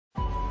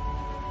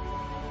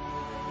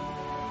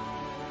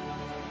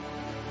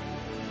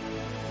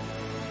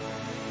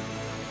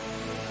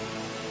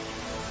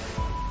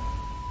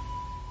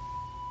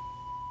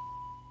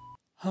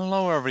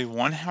Hello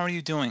everyone, how are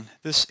you doing?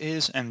 This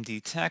is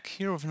MD Tech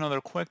here with another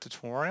quick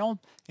tutorial.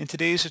 In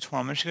today's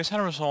tutorial, I'm going to show you guys how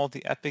to resolve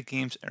the Epic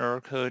Games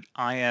error code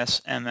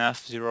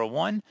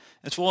Is-Mf-01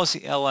 as well as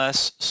the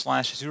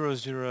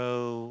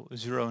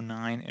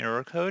LS-0009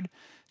 error code.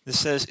 This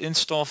says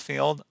install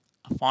failed,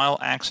 a file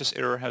access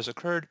error has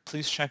occurred,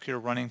 please check your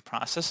running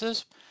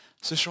processes.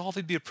 So this should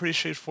hopefully be a pretty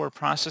straightforward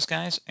process,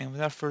 guys, and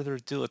without further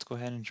ado, let's go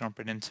ahead and jump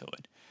right into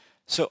it.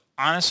 So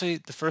honestly,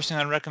 the first thing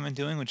I'd recommend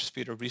doing would just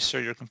be to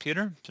restart your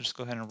computer. So just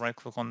go ahead and right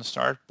click on the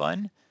start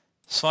button,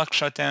 select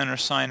shutdown or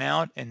sign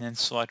out, and then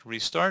select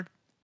restart.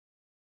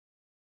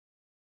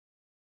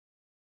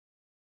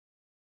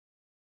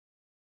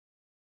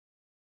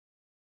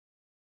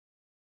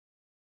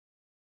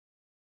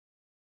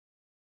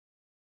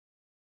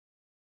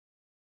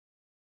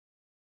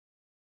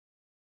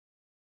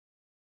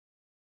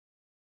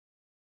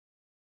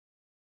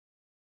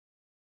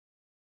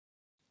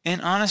 And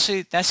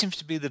honestly, that seems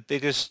to be the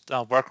biggest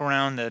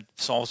workaround that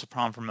solves the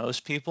problem for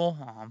most people,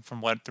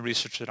 from what the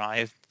research that I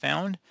have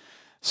found.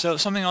 So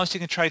something else you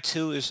can try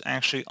too is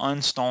actually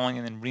uninstalling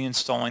and then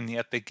reinstalling the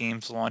Epic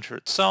Games launcher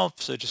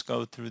itself. So just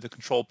go through the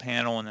control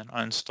panel and then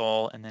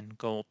uninstall and then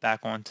go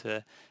back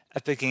onto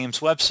Epic Games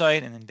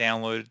website and then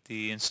download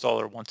the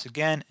installer once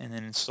again and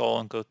then install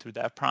and go through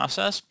that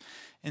process.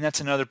 And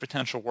that's another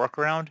potential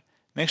workaround.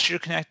 Make sure you're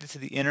connected to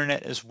the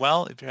internet as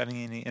well. If you're having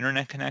any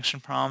internet connection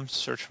problems,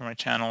 search for my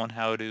channel on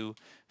how to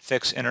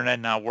fix internet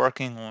not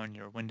working on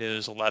your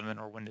Windows 11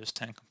 or Windows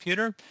 10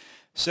 computer.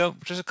 So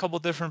just a couple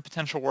different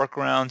potential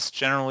workarounds.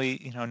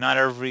 Generally, not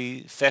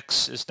every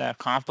fix is that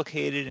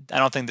complicated. I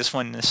don't think this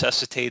one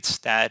necessitates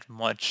that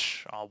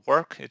much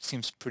work. It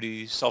seems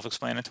pretty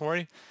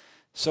self-explanatory.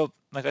 So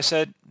like I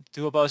said,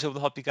 do hope I was able to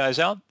help you guys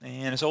out.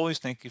 And as always,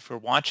 thank you for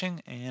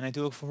watching. And I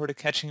do look forward to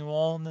catching you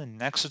all in the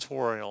next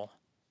tutorial.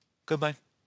 Goodbye.